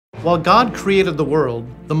While God created the world,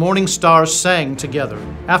 the morning stars sang together.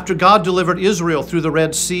 After God delivered Israel through the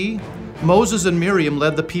Red Sea, Moses and Miriam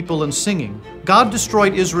led the people in singing. God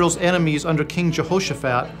destroyed Israel's enemies under King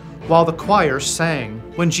Jehoshaphat, while the choir sang.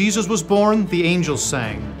 When Jesus was born, the angels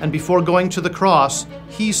sang, and before going to the cross,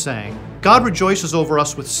 he sang. God rejoices over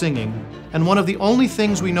us with singing, and one of the only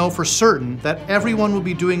things we know for certain that everyone will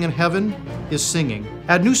be doing in heaven is singing.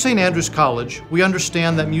 At New St. Andrews College, we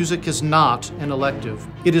understand that music is not an elective.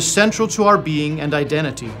 It is central to our being and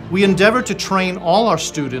identity. We endeavor to train all our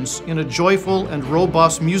students in a joyful and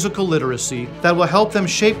robust musical literacy that will help them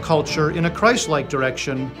shape culture in a Christ-like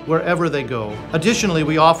direction wherever they go. Additionally,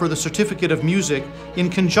 we offer the Certificate of Music in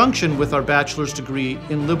conjunction with our bachelor's degree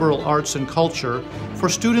in liberal arts and culture for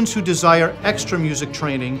students who desire extra music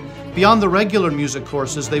training beyond the regular music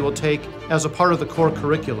courses they will take as a part of the core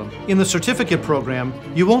curriculum. In the certificate program,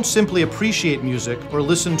 you won't simply appreciate music or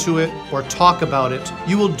listen to it or talk about it.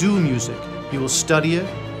 You will do music. You will study it,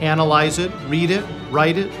 analyze it, read it,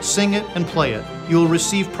 write it, sing it, and play it. You will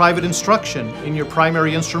receive private instruction in your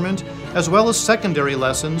primary instrument, as well as secondary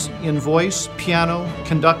lessons in voice, piano,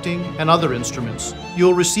 conducting, and other instruments. You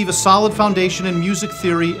will receive a solid foundation in music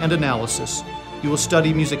theory and analysis. You will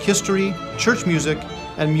study music history, church music,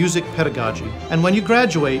 and music pedagogy. And when you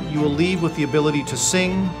graduate, you will leave with the ability to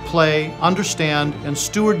sing, play, understand, and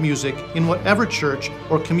steward music in whatever church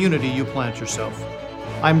or community you plant yourself.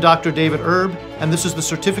 I'm Dr. David Erb, and this is the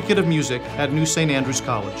Certificate of Music at New St. Andrews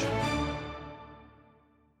College.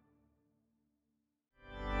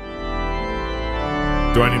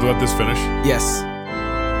 Do I need to let this finish? Yes.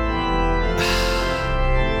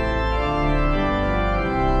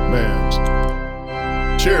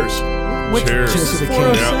 Man. Cheers. Cheers. Cheers to the king.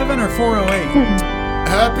 407 or 408?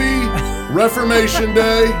 Happy Reformation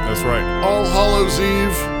Day. That's right. All Hallows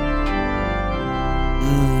Eve.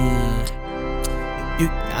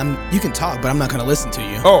 You can talk, but I'm not going to listen to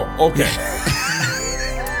you. Oh, okay.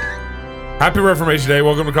 Happy Reformation Day.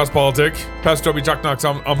 Welcome to Cross Politic. Pastor Toby Chuck Knox.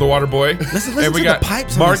 I'm the water boy. Listen and we to got the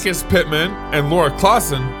pipes. Marcus Pittman and Laura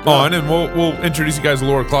Clausen on, and we'll introduce you guys to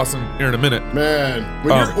Laura Clausen here in a minute. Man,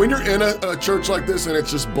 when you're in a church like this and it's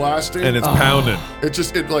just blasting And it's pounding.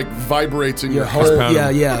 it like vibrates in Your your whole, heart.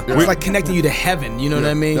 yeah. It's like connecting you to heaven. You know what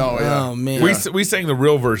I mean? Oh, yeah. Oh man. We sang the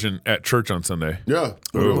real version at church on Sunday. Yeah.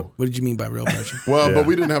 Ooh. What did you mean by real version? Well, Yeah. but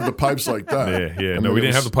we didn't have the pipes like that. Yeah. I No, mean, we it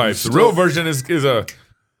didn't have was- the pipes. The still- real version is a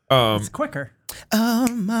It's quicker. A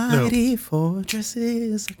mighty fortress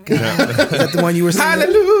is a God. Is that the one you were singing?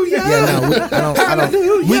 Hallelujah. Yeah, no, I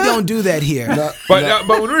don't. We don't do that here. But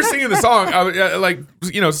when we were singing the song,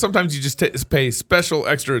 sometimes you just pay special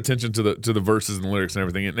extra attention to the verses and the lyrics and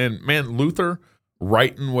everything. And man, Luther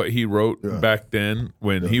writing what he wrote back then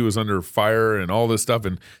when he was under fire and all this stuff,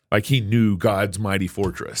 and like he knew God's mighty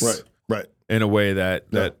fortress, Right. in a way that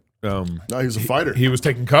No, he's a fighter. he was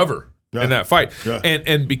taking cover in that fight. Yeah.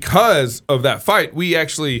 And because of that fight, we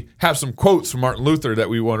actually have some quotes from Martin Luther that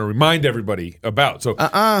we want to remind everybody about. So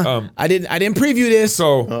I didn't preview this.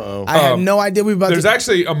 so I had no idea we were about there's to.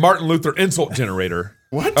 actually a Martin Luther insult generator.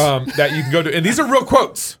 What? That you can go to, and these are real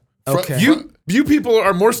quotes. Okay. You people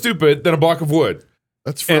are more stupid than a block of wood.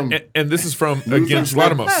 That's from And this is from Luther's Against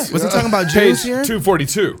Red- Latimos. Was he talking about Page Jews here?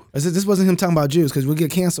 242. This wasn't him talking about Jews because we'll get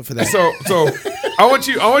canceled for that. So I want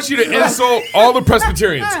you to insult all the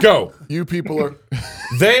Presbyterians. Go. you people are.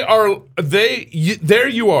 There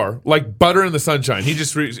you are, like butter in the sunshine. He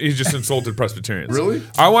just insulted Presbyterians. Really?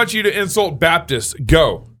 I want you to insult Baptists.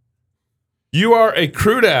 Go. You are a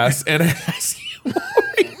crude ass and ass.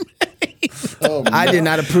 Oh, I did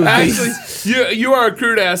not approve Actually, this. you are a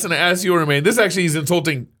crude ass and ass you will remain. This actually is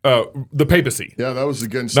insulting the papacy. yeah, that was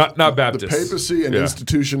against Not the Baptists. papacy and Yeah.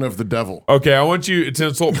 institution of the devil. Okay, I want you to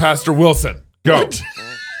insult Pastor Wilson. Go.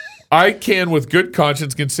 I can with good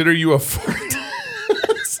conscience consider you a fart.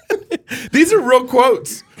 These are real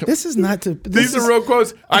quotes. This is not to. These are real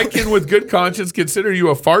quotes. I can with good conscience consider you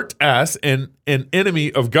a fart ass and an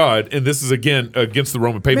enemy of God. And this is again against the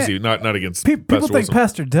Roman papacy, not against People Pastor think Wilson.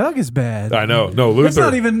 Pastor Doug is bad. I know. No, Luther.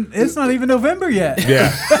 It's not even November yet.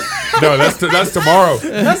 Yeah. No, that's tomorrow.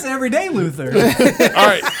 That's everyday Luther. All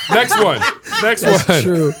right, next one. That's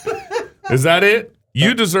true. Is that it?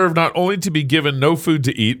 You deserve not only to be given no food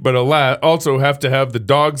to eat, but also have to have the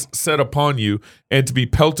dogs set upon you and to be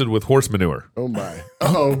pelted with horse manure. Oh my.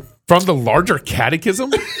 Oh. From the Larger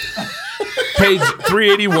Catechism, page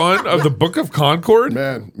 381 of the Book of Concord.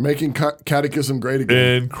 Man, making catechism great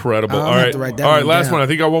again. Incredible. I'll All have right, to write that all right. one Last down. one. I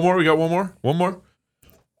think I got one more. We got one more. One more.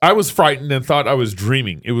 I was frightened and thought I was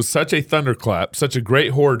dreaming. It was such a thunderclap, such a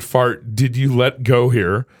great horrid fart. Did you let go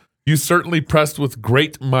here? You certainly pressed with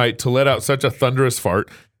great might to let out such a thunderous fart.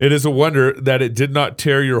 It is a wonder that it did not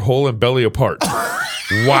tear your whole and belly apart.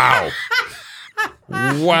 Wow.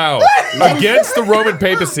 Wow. Against the Roman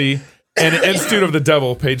papacy and Institute of the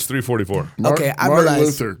Devil, page 344. Okay, I Martin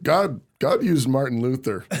realized. Luther. God used Martin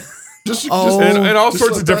Luther. Just In all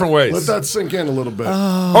sorts of different ways. Let that sink in a little bit.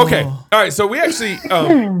 Okay. All right. So we actually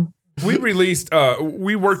we released.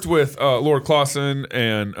 We worked with Laura Clausen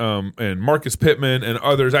and Marcus Pittman and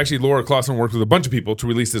others. Actually, Laura Clausen worked with a bunch of people to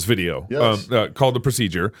release this video called The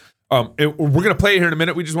Procedure. And we're going to play it here in a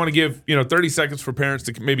minute. We just want to give 30 seconds for parents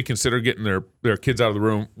to maybe consider getting their kids out of the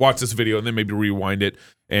room, watch this video, and then maybe rewind it,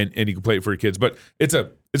 and you can play it for your kids. But it's a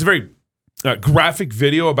very graphic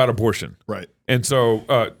video about abortion. Right. And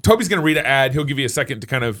so Toby's going to read an ad. He'll give you a second to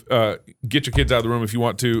kind of get your kids out of the room if you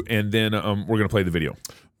want to, and then we're going to play the video.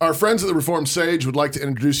 Our friends at the Reformed Sage would like to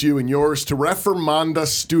introduce you and yours to Reformanda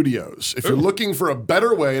Studios. If you're looking for a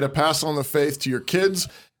better way to pass on the faith to your kids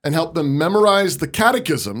and help them memorize the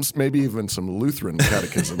catechisms, maybe even some Lutheran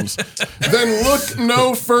catechisms, then look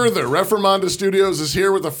no further. Reformanda Studios is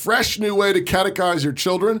here with a fresh new way to catechize your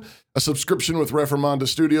children. A subscription with Reformanda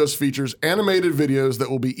Studios features animated videos that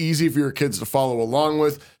will be easy for your kids to follow along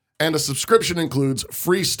with, and a subscription includes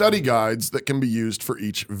free study guides that can be used for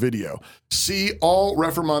each video. See all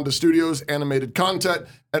Reformanda Studios animated content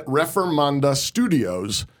at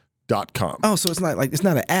reformandastudios.com. Oh, so it's not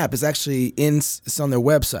an app. It's actually it's on their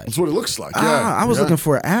website. That's what it looks like. Yeah. I was looking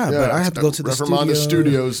for an app, but I have to go to the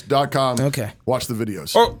reformandastudios.com. Okay. Watch the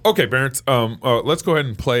videos. Oh, okay, parents. Let's go ahead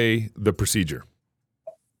and play The Procedure.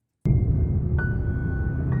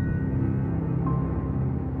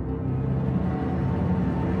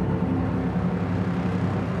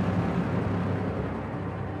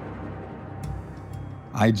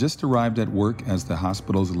 I just arrived at work as the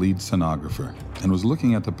hospital's lead sonographer and was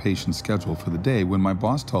looking at the patient's schedule for the day when my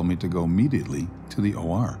boss told me to go immediately to the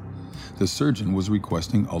OR. The surgeon was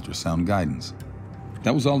requesting ultrasound guidance.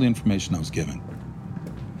 That was all the information I was given.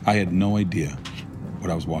 I had no idea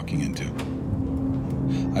what I was walking into.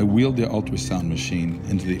 I wheeled the ultrasound machine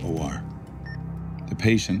into the OR. The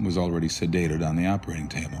patient was already sedated on the operating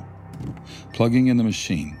table. Plugging in the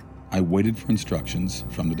machine, I waited for instructions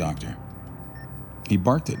from the doctor. He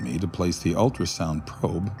barked at me to place the ultrasound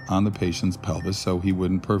probe on the patient's pelvis so he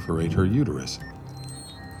wouldn't perforate her uterus.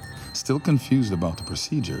 Still confused about the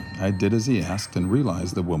procedure, I did as he asked and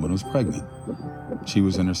realized the woman was pregnant. She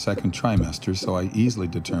was in her second trimester, so I easily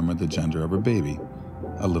determined the gender of her baby,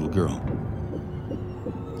 a little girl.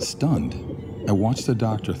 Stunned, I watched the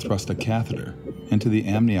doctor thrust a catheter into the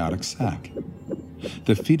amniotic sac.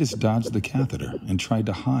 The fetus dodged the catheter and tried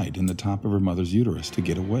to hide in the top of her mother's uterus to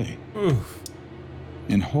get away. Oof.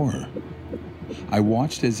 In horror, I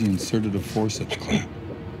watched as he inserted a forceps clamp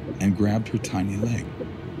and grabbed her tiny leg.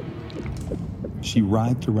 She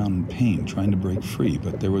writhed around in pain, trying to break free,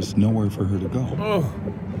 but there was nowhere for her to go. Oh.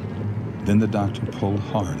 Then the doctor pulled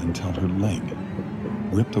hard until her leg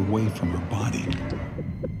ripped away from her body.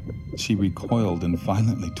 She recoiled and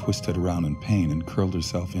violently twisted around in pain and curled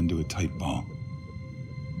herself into a tight ball.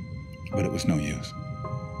 But it was no use.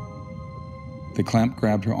 The clamp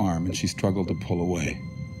grabbed her arm and she struggled to pull away.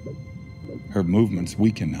 Her movements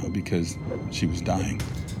weakened now because she was dying.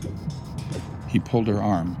 He pulled her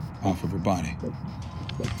arm off of her body.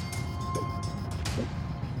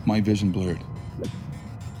 My vision blurred.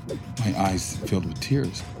 My eyes filled with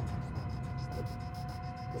tears.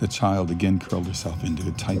 The child again curled herself into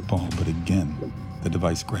a tight ball, but again, the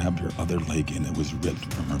device grabbed her other leg and it was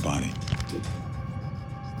ripped from her body.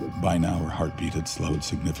 By now, her heartbeat had slowed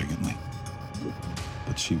significantly,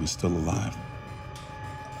 but she was still alive.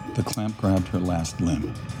 The clamp grabbed her last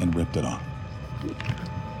limb and ripped it off.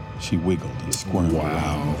 She wiggled and squirmed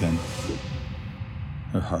around, and then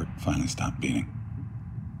her heart finally stopped beating.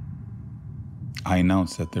 I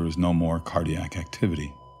announced that there was no more cardiac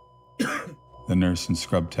activity. The nurse and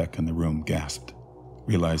scrub tech in the room gasped,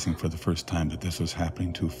 realizing for the first time that this was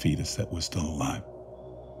happening to a fetus that was still alive.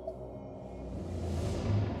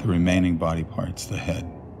 The remaining body parts, the head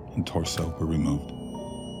and torso, were removed.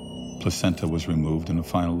 Placenta was removed, and a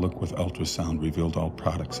final look with ultrasound revealed all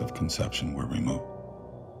products of conception were removed.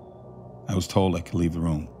 I was told I could leave the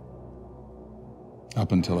room.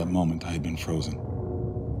 Up until that moment, I had been frozen.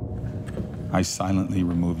 I silently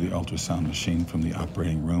removed the ultrasound machine from the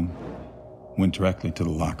operating room, went directly to the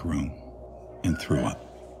locker room, and threw up.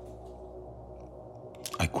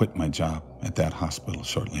 I quit my job at that hospital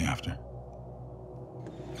shortly after.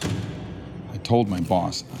 I told my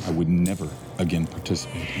boss I would never again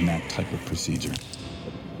participate in that type of procedure.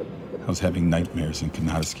 I was having nightmares and could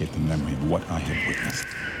not escape the memory of what I had witnessed.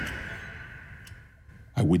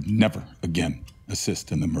 I would never again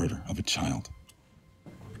assist in the murder of a child.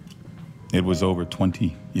 It was over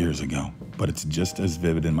 20 years ago, but it's just as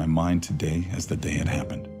vivid in my mind today as the day it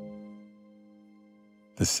happened.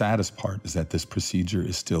 The saddest part is that this procedure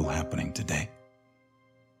is still happening today.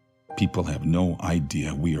 People have no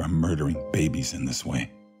idea we are murdering babies in this way.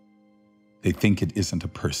 They think it isn't a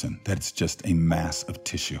person, that it's just a mass of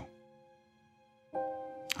tissue.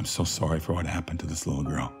 I'm so sorry for what happened to this little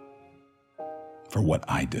girl, for what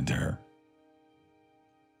I did to her.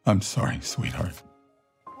 I'm sorry, sweetheart.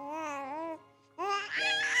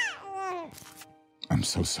 I'm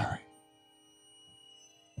so sorry.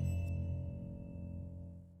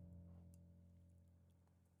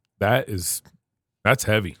 That's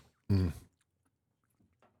heavy. Mm.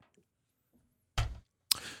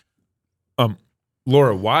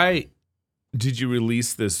 Laura, why did you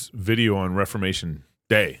release this video on Reformation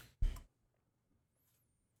Day?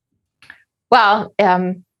 Well,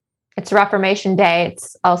 it's Reformation Day.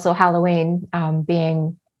 It's also Halloween,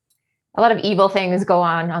 being a lot of evil things go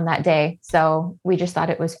on that day. So we just thought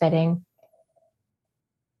it was fitting.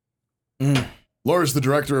 Laura's the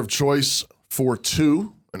director of Choice for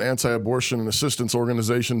Two, an anti-abortion and assistance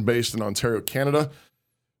organization based in Ontario, Canada.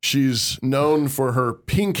 She's known for her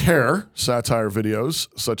pink hair satire videos,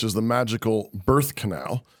 such as The Magical Birth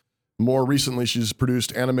Canal. More recently, she's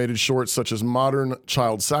produced animated shorts such as Modern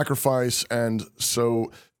Child Sacrifice and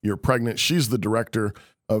So You're Pregnant. She's the director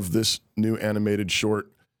of this new animated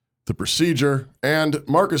short, The Procedure. And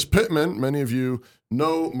Marcus Pittman, many of you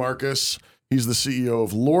know Marcus. He's the CEO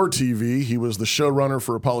of Lore TV. He was the showrunner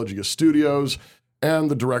for Apologia Studios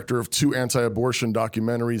and the director of 2 anti-abortion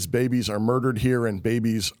documentaries, Babies Are Murdered Here and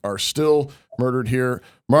Babies Are Still Murdered Here.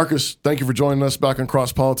 Marcus, thank you for joining us back on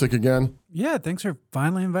Cross Politic again. Yeah, thanks for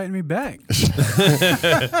finally inviting me back.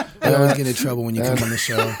 I always get in trouble when you come on the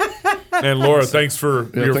show. And Laura, thanks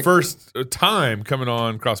for your first time coming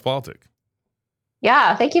on Cross Politic.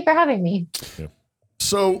 Yeah, thank you for having me. Yeah.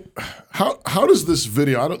 So how does this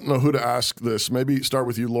video, I don't know who to ask this, maybe start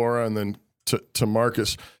with you, Laura, and then to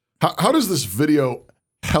Marcus. How does this video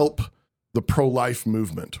help the pro-life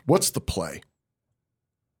movement? What's the play?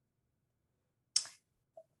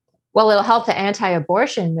 Well, it'll help the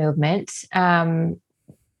anti-abortion movement.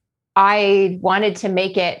 I wanted to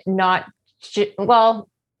make it not just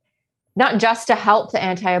to help the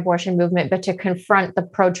anti-abortion movement, but to confront the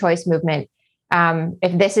pro-choice movement.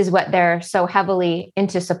 If this is what they're so heavily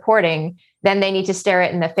into supporting, then they need to stare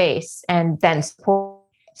it in the face and then support.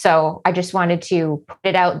 So I just wanted to put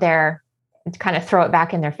it out there and kind of throw it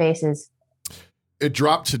back in their faces. It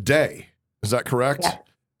dropped today. Is that correct? Yeah.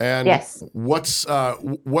 And yes.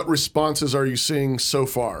 What responses are you seeing so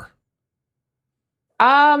far?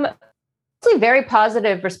 Mostly very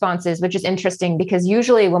positive responses, which is interesting because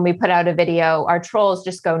usually when we put out a video, our trolls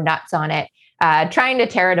just go nuts on it, trying to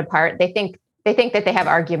tear it apart. They think that they have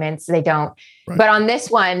arguments. They don't. Right. But on this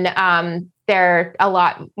one, they're a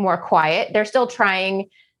lot more quiet. They're still trying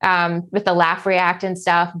with the laugh react and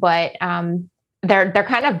stuff, but they're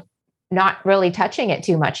kind of not really touching it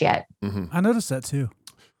too much yet. Mm-hmm. I noticed that too.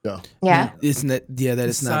 Yeah. Isn't that? Yeah, that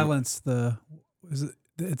is not.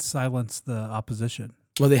 It's silenced the opposition.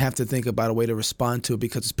 Well, they have to think about a way to respond to it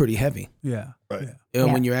because it's pretty heavy. Yeah. Right. Yeah.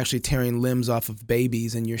 And when you're actually tearing limbs off of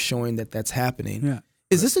babies and you're showing that that's happening. Yeah.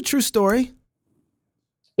 Is this a true story?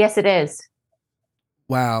 Yes, it is.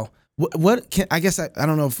 Wow. I guess I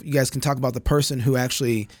don't know if you guys can talk about the person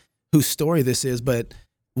whose story this is, but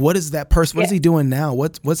what is that person? What is he doing now?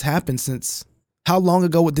 What's happened since? How long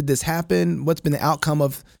ago did this happen? What's been the outcome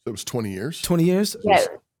of? It was 20 years. 20 years? Yeah,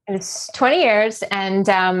 it's 20 years. And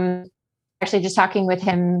actually just talking with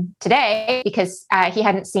him today because he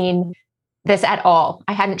hadn't seen this at all.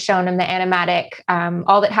 I hadn't shown him the animatic.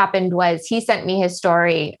 All that happened was he sent me his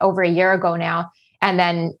story over a year ago now. And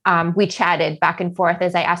then we chatted back and forth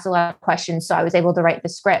as I asked a lot of questions. So I was able to write the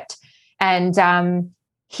script. And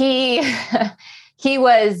he's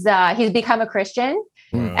become a Christian.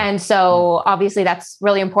 And so obviously that's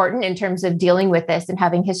really important in terms of dealing with this and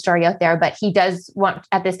having his story out there. But he does want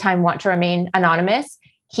to remain anonymous.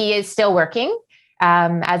 He is still working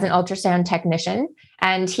as an ultrasound technician.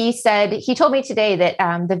 And he told me today that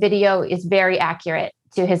the video is very accurate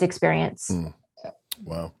to his experience.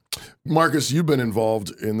 Wow. Marcus, you've been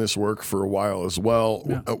involved in this work for a while as well.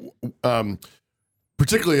 Yeah.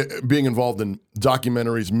 Particularly being involved in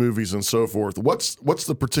documentaries, movies, and so forth. What's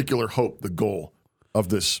the particular hope, the goal of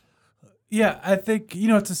this? Yeah, I think,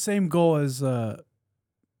 it's the same goal as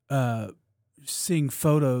seeing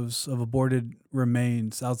photos of aborted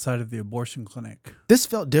remains outside of the abortion clinic. This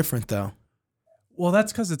felt different, though. Well,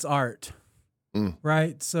 that's because it's art.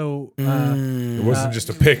 right? So It wasn't just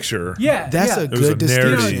a picture. That's a It was good a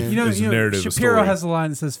distinction. narrative. It was a narrative, a Shapiro story. has a line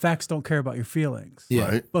that says, "Facts don't care about your feelings." Yeah.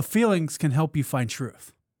 Right. But feelings can help you find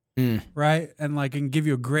truth, right? And like, can give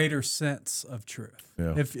you a greater sense of truth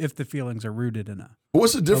Yeah. if the feelings are rooted in a.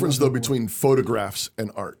 What's the difference though between photographs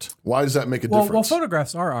and art? Why does that make a Well, difference?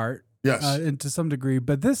 photographs are art, Yes. and to some degree,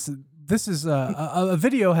 but this is a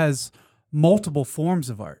video has multiple forms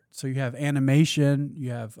of art. So you have animation,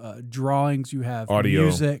 you have drawings, you have Audio.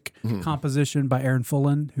 music, composition by Aaron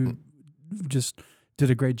Fullen, who just did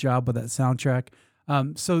a great job with that soundtrack.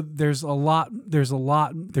 So there's a lot. There's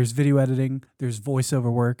video editing. There's voiceover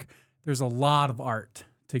work. There's a lot of art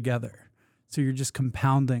together. So you're just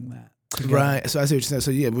compounding that. together. Right. So I see what you're saying.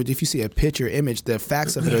 So yeah, but if you see a picture, image, the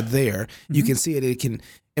facts of it are there. You can see it. It can,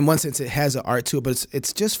 in one sense, it has an art to it, but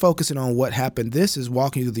it's just focusing on what happened. This is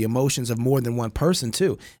walking through the emotions of more than one person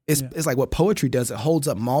too. It's like what poetry does. It holds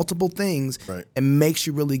up multiple things and makes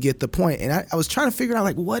you really get the point. And I was trying to figure out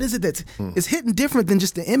like, what is it that's it's hitting different than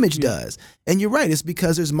just the image does? And you're right. It's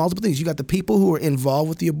because there's multiple things. You got the people who are involved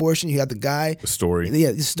with the abortion. You got the guy. The story.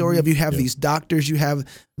 Yeah, the story of you have these doctors. You have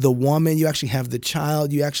the woman. You actually have the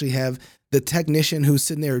child. You actually have the technician who's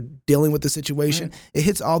sitting there dealing with the situation. Right. It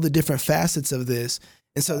hits all the different facets of this.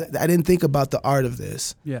 And so I didn't think about the art of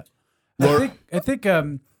this. Yeah. I think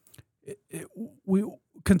we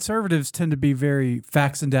conservatives tend to be very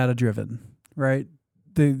facts and data driven, right?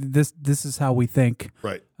 This is how we think,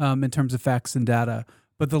 right? In terms of facts and data.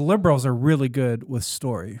 But the liberals are really good with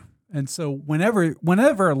story. And so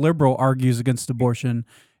whenever a liberal argues against abortion,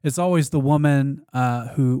 it's always the woman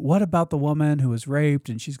what about the woman who was raped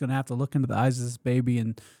and she's going to have to look into the eyes of this baby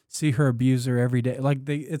and see her abuser every day. Like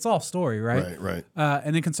it's all story, right? Right.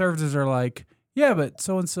 And then conservatives are like, yeah, but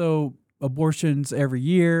so-and-so abortions every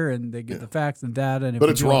year and they get the facts and data. And but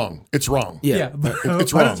it's wrong. It's wrong. Yeah. But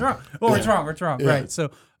it's wrong. It's wrong. Oh, it's wrong. It's wrong. Yeah. Right. So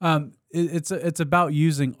it's about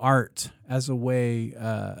using art as a way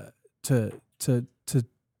to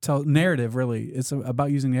tell narrative, really. It's about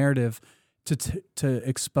using narrative to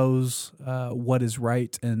expose what is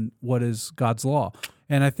right and what is God's law.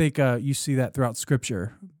 And I think you see that throughout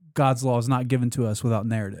Scripture. God's law is not given to us without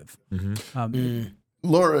narrative.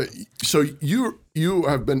 Laura, so you've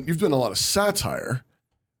done a lot of satire,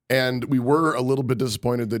 and we were a little bit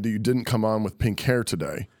disappointed that you didn't come on with pink hair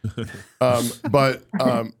today. But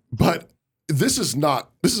this is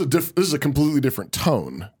a completely different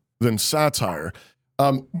tone than satire.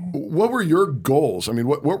 What were your goals? I mean,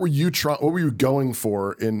 what were you going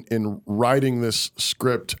for in writing this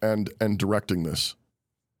script and directing this?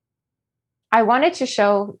 I wanted to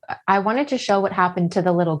show what happened to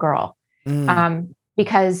the little girl,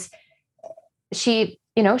 because she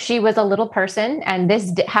was a little person, and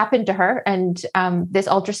this happened to her. And this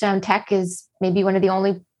ultrasound tech is maybe one of the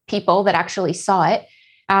only people that actually saw it.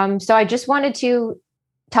 So I just wanted to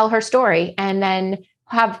tell her story, and then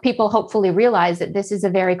have people hopefully realize that this is a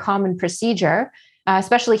very common procedure,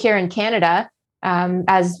 especially here in Canada.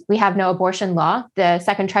 As we have no abortion law, the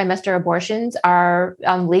second trimester abortions are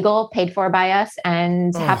legal, paid for by us,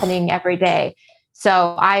 and happening every day.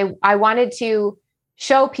 So I wanted to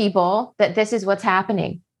show people that this is what's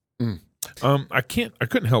happening. I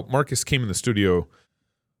couldn't help. Marcus came in the studio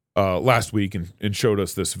last week and showed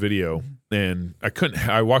us this video, and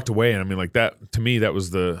I walked away, and I mean, like, that to me, that was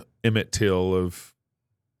the Emmett Till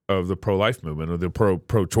of the pro-life movement, or the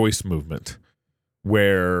pro-choice movement,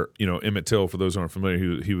 where, Emmett Till, for those who aren't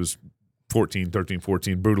familiar, he was 14,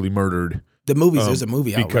 brutally murdered. The movies, there's a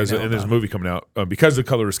movie out because, right now. And there's a movie coming out because of the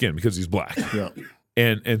color of skin, because he's black. Yeah.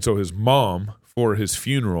 And so his mom, for his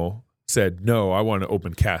funeral, said, "No, I want an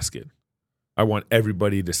open casket. I want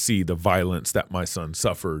everybody to see the violence that my son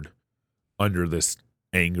suffered under this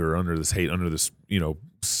anger, under this hate, under this,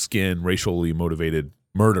 skin, racially motivated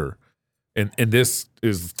murder." And this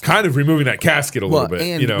is kind of removing that casket a little bit.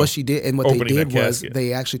 And what she did, and what they did was casket.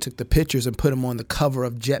 they actually took the pictures and put them on the cover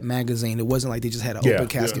of Jet magazine. It wasn't like they just had an open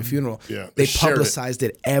casket funeral. Yeah. They publicized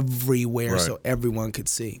it everywhere so everyone could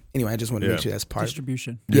see. Anyway, I just wanted to make sure that's part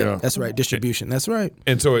distribution. Yeah, that's right. Distribution. That's right.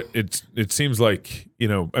 And so it seems like,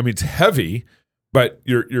 it's heavy, but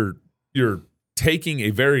you're taking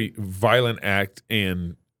a very violent act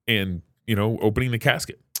and opening the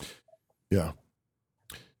casket. Yeah.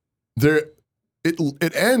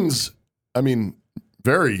 It ends, I mean,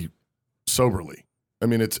 very soberly. I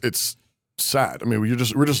mean, it's sad. I mean, we're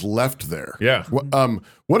just left there. Yeah.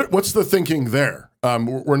 What's the thinking there?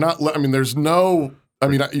 We're not. I mean, there's no. I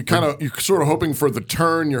mean, you're sort of hoping for the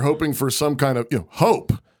turn. You're hoping for some kind of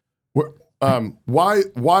hope.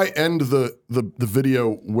 Why end the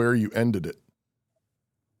video where you ended it?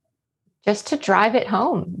 just to drive it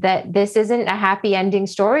home that this isn't a happy ending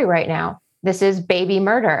story right now. This is baby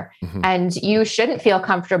murder. And you shouldn't feel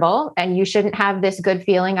comfortable, and you shouldn't have this good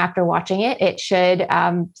feeling after watching it. It should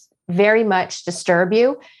very much disturb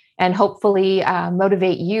you and hopefully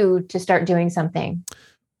motivate you to start doing something.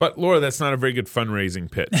 But Laura, that's not a very good fundraising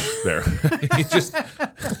pitch there. You just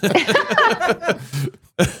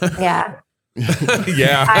Yeah.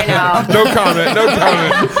 Yeah. I know. No comment.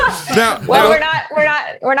 Now, Well,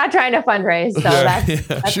 we're not trying to fundraise, so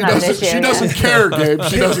that's She not an doesn't. issue. She doesn't care, Gabe.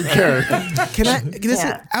 She doesn't care. Can I?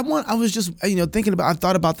 I was just thinking about. I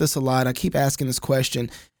thought about this a lot. I keep asking this question.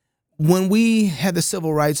 When we had the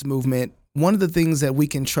civil rights movement, one of the things that we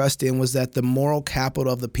can trust in was that the moral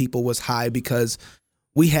capital of the people was high because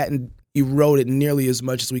we hadn't eroded nearly as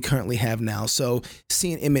much as we currently have now. So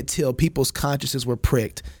seeing Emmett Till, people's consciences were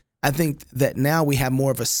pricked. I think that now we have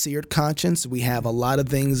more of a seared conscience. We have a lot of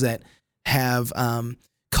things that have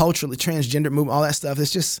culturally, transgender movement, all that stuff.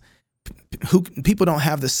 It's just people don't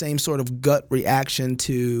have the same sort of gut reaction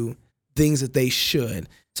to things that they should.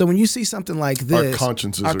 So when you see something like this, Our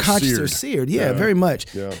consciences are seared. Yeah, very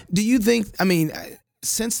much. Yeah. Do you think,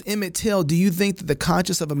 since Emmett Till, do you think that the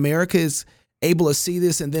conscience of America is able to see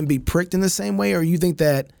this and then be pricked in the same way? Or you think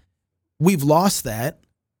that we've lost that?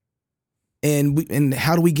 And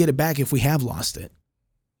how do we get it back if we have lost it?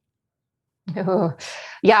 Oh,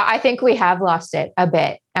 yeah, I think we have lost it a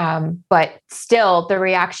bit. But still, the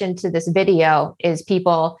reaction to this video is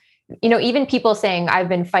people, even people saying, I've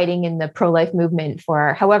been fighting in the pro-life movement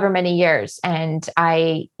for however many years, and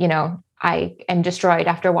I am destroyed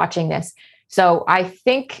after watching this. So I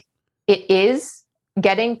think it is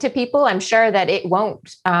getting to people. I'm sure that it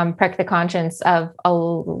won't prick the conscience of a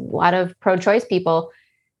lot of pro-choice people.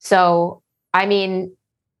 So we need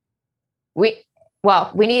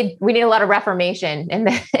a lot of reformation in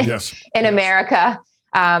America.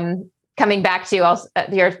 Coming back to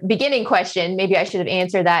your beginning question, maybe I should have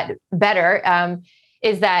answered that better.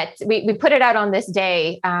 Is that we put it out on this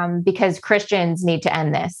day because Christians need to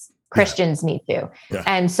end this. Christians need to,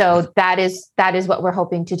 and so that is what we're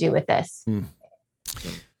hoping to do with this.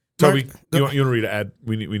 Toby, you want to read an ad?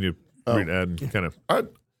 We need to read an ad and kind of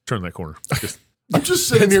turn that corner. I'm just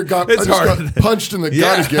sitting here. Got punched in the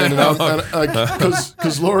gut again,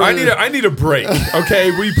 because Laura. I need a break.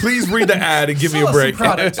 Okay, will you please read the ad and give me a break?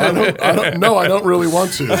 I don't really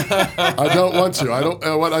want to. I don't want to. I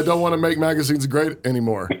don't want to make magazines great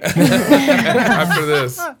anymore. After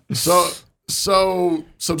this, so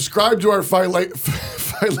subscribe to our Fight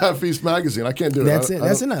Laugh Feast magazine. I can't do it.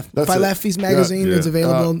 That's enough. Fight Laugh Feast magazine is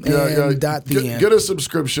available. Get a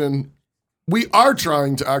subscription. We are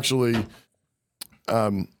trying to actually.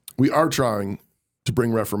 We are trying to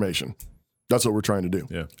bring reformation. That's what we're trying to do.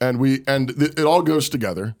 Yeah. And it all goes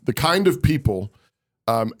together. The kind of people,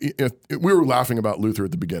 we were laughing about Luther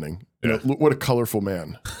at the beginning. Yeah. What a colorful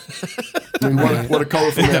man. What a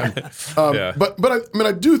colorful man. But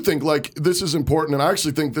I do think like this is important. And I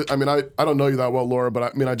actually think that, I don't know you that well, Laura, but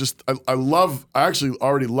I actually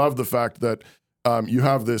already love the fact that you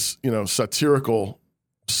have this, satirical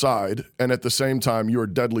side, and at the same time you are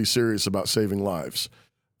deadly serious about saving lives,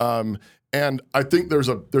 and I think there's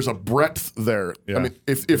a breadth there. Yeah.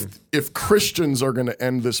 If Christians are going to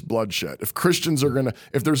end this bloodshed, if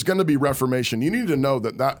there's going to be reformation, you need to know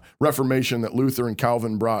that reformation that Luther and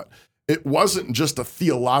Calvin brought, it wasn't just a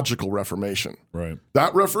theological reformation. Right.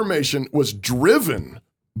 That reformation was driven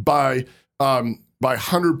by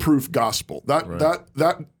 100-proof gospel.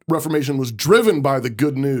 That Reformation was driven by the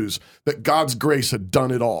good news that God's grace had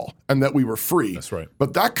done it all and that we were free. That's right.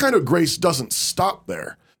 But that kind of grace doesn't stop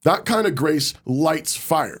there. That kind of grace lights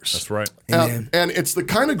fires. That's right. And it's the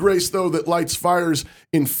kind of grace, though, that lights fires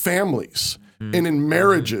in families and in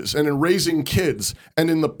marriages and in raising kids and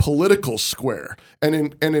in the political square and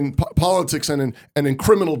in politics and in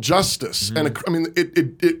criminal justice. And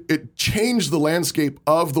it changed the landscape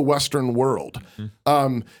of the Western world.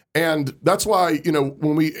 And that's why,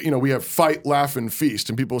 when we have Fight, Laugh, and Feast,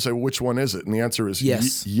 and people say, well, which one is it? And the answer is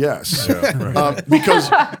yes. Yes. Yeah, right.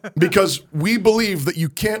 Because we believe that you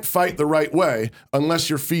can't fight the right way unless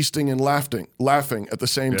you're feasting and laughing at the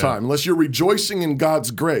same time. Unless you're rejoicing in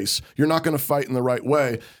God's grace, you're not going to fight in the right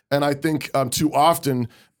way. And I think too often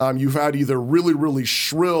you've had either really, really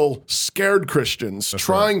shrill, scared Christians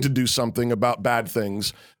trying to do something about bad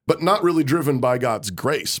things, but not really driven by God's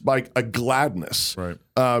grace, by a gladness. Right.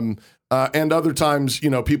 And other times,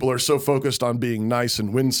 people are so focused on being nice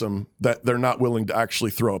and winsome that they're not willing to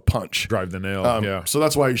actually throw a punch. Drive the nail. So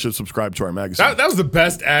that's why you should subscribe to our magazine. That was the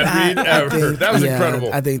best ad read ever. That was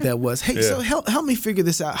incredible. I think that was. Hey, so help me figure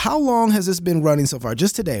this out. How long has this been running so far?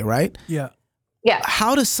 Just today, right? Yeah. Yeah.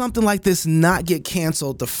 How does something like this not get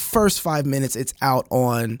canceled the first 5 minutes it's out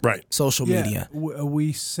on social media?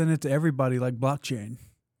 We sent it to everybody like blockchain.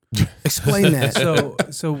 Explain that.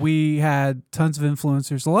 So we had tons of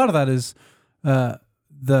influencers. A lot of that is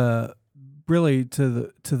the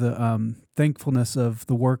thankfulness of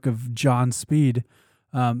the work of John Speed,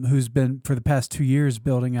 who's been for the past 2 years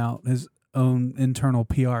building out his own internal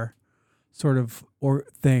PR sort of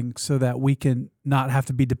thing, so that we can not have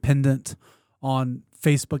to be dependent on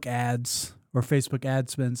Facebook ads or Facebook ad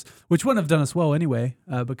spends, which wouldn't have done us well anyway,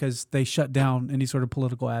 because they shut down any sort of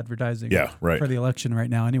political advertising for the election right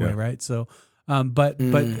now anyway, right? So,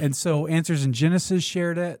 and so Answers in Genesis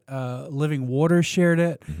shared it, Living Water shared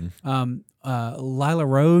it, Lila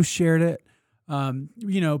Rose shared it.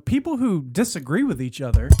 People who disagree with each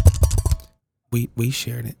other. We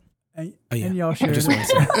shared it. And y'all shared it. All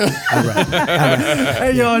right.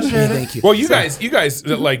 And y'all shared it. Thank you. Well, you guys,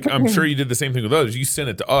 like, I'm sure you did the same thing with others. You sent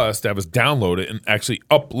it to us to have us download it and actually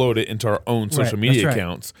upload it into our own social media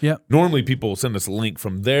accounts. Yep. Normally, people send us a link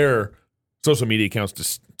from their social media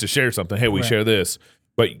accounts to share something. Hey, we share this,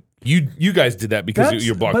 but you guys did that because of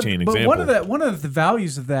your blockchain example. But one of the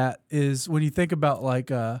values of that is when you think about like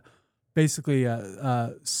basically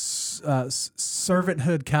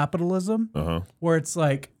servanthood capitalism, where it's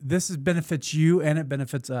like this benefits you and it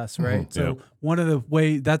benefits us, right? So one of the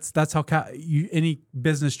way that's how any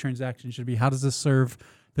business transaction should be. How does this serve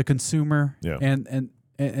the consumer? And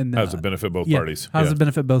how does it benefit both parties? How does it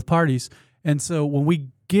benefit both parties? And so when we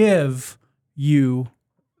give you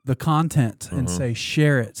the content and say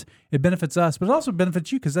share it, it benefits us, but it also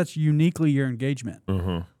benefits you because that's uniquely your engagement,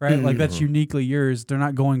 right? Like that's uniquely yours. They're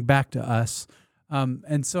not going back to us,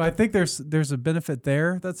 and so I think there's a benefit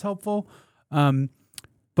there that's helpful.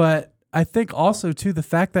 But I think also too the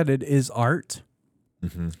fact that it is art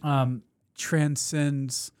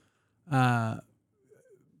transcends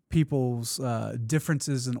people's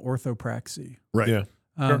differences in orthopraxy. Right. Yeah.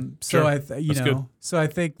 So I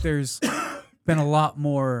think there's been a lot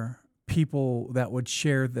more people that would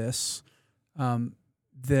share this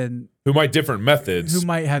than who might different methods, who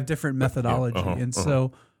might have different methodology, and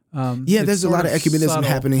so there's a lot of ecumenism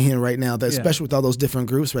happening here right now, especially with all those different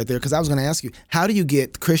groups right there. Because I was going to ask you, how do you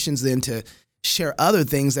get Christians then to share other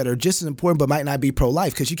things that are just as important but might not be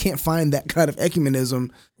pro-life? Because you can't find that kind of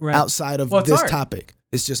ecumenism outside of this art. topic.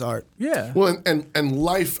 It's just art. Yeah. Well, and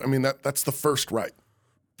life. I mean, that's the first right.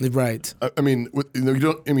 Right. I mean, you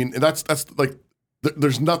don't. I mean, that's like.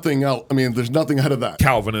 There's nothing else. I mean, there's nothing ahead of that.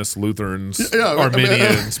 Calvinists, Lutherans,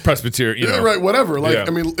 Arminians, Presbyterian, right, whatever. Like,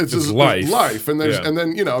 I mean, it's just life, and there's, and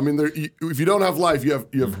then I mean, if you don't have life, you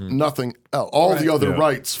have nothing else. All the other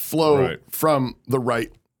rights flow from the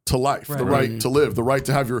right to life, the right to live, the right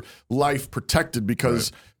to have your life protected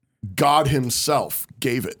because God Himself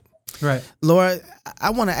gave it. Right. Laura,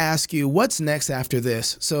 I want to ask you, what's next after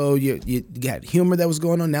this? So you got humor that was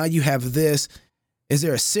going on. Now you have this. Is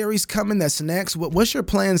there a series coming that's next? What's your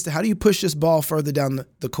plans how do you push this ball further down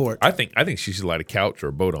the court? I think she should light a couch or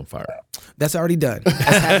a boat on fire. That's already done. That's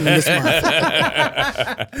happening this month.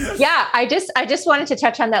 Yeah, I just wanted to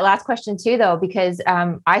touch on that last question too, though, because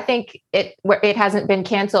I think it hasn't been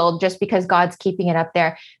canceled just because God's keeping it up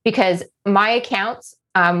there. Because my accounts,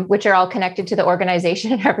 which are all connected to the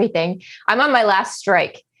organization and everything, I'm on my last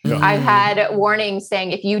strike. Yeah. I've had warnings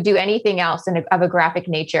saying if you do anything else of a graphic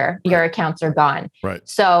nature, your accounts are gone. Right.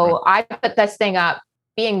 So I put this thing up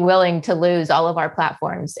being willing to lose all of our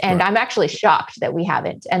platforms. And I'm actually shocked that we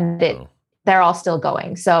haven't and that they're all still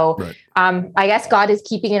going. So I guess God is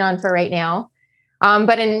keeping it on for right now.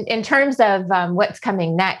 But in terms of what's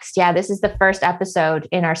coming next, this is the first episode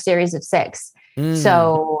in our series of 6.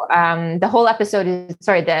 So the whole episode is,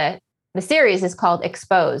 the series is called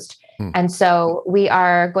Exposed. And so we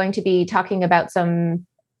are going to be talking about some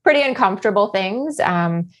pretty uncomfortable things.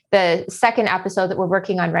 The second episode that we're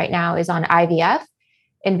working on right now is on IVF,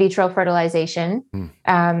 in vitro fertilization,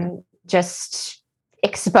 just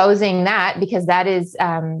exposing that because that is,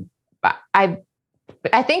 I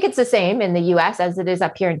think it's the same in the US as it is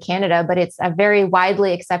up here in Canada, but it's a very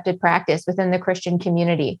widely accepted practice within the Christian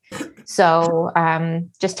community. So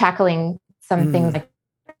just tackling some things like.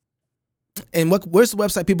 And where's the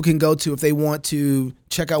website people can go to if they want to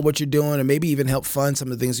check out what you're doing or maybe even help fund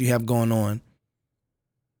some of the things you have going on?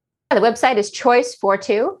 The website is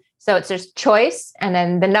Choice42. So it's just choice and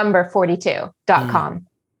then the number 42.com.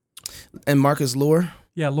 And Marcus Lohr?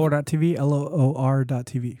 Yeah, Lohr.tv,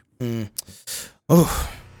 LOOR.tv. Oh,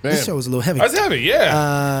 man. This show was a little heavy. That's heavy, yeah.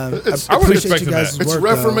 I wasn't expecting that. It's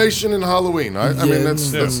Reformation and Halloween. I mean,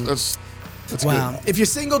 that's That's wow. good. If you're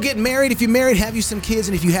single, get married. If you're married, have you some kids.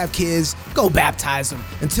 And if you have kids, go baptize them.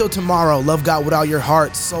 Until tomorrow, love God with all your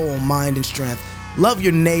heart, soul, mind, and strength. Love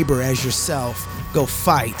your neighbor as yourself. Go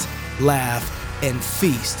fight, laugh, and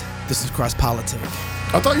feast. This is Cross Politic.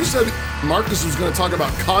 I thought you said Marcus was going to talk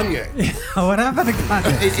about Kanye. What happened to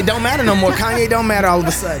Kanye? It don't matter no more. Kanye don't matter all of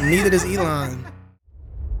a sudden. Neither does Elon.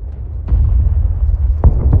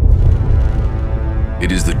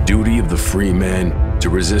 It is the duty of the free man to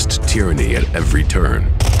resist tyranny at every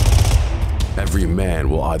turn. Every man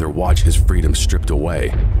will either watch his freedom stripped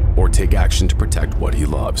away or take action to protect what he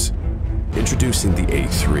loves. Introducing the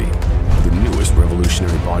A3, the newest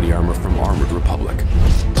revolutionary body armor from Armored Republic.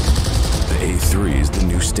 The A3 is the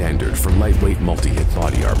new standard for lightweight multi-hit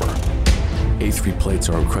body armor. A3 plates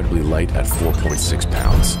are incredibly light at 4.6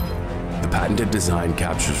 pounds. The patented design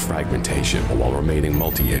captures fragmentation while remaining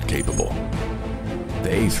multi-hit capable. The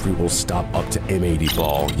A3 will stop up to M80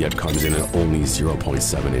 ball, yet comes in at only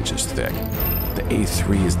 0.7 inches thick. The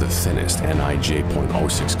A3 is the thinnest NIJ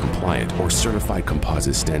 .06 compliant or certified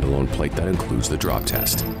composite standalone plate that includes the drop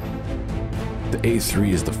test. The A3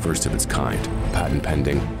 is the first of its kind, patent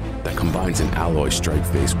pending, that combines an alloy strike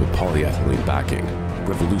face with polyethylene backing,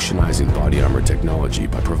 revolutionizing body armor technology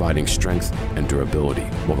by providing strength and durability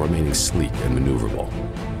while remaining sleek and maneuverable.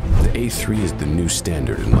 The A3 is the new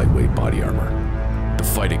standard in lightweight body armor. The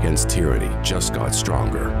fight against tyranny just got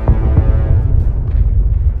stronger.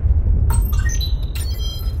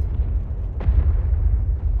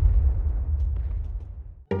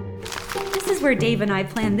 This is where Dave and I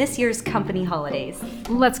plan this year's company holidays.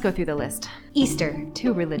 Let's go through the list. Easter,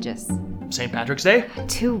 Too religious. St. Patrick's Day?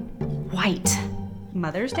 Too white.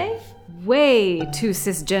 Mother's Day, Way too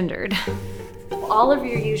cisgendered. all of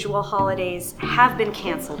your usual holidays have been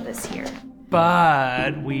canceled this year.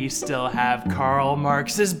 But we still have Karl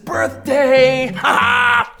Marx's birthday!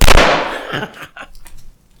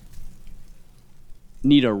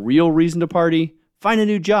 Need a real reason to party? Find a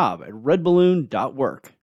new job at redballoon.work.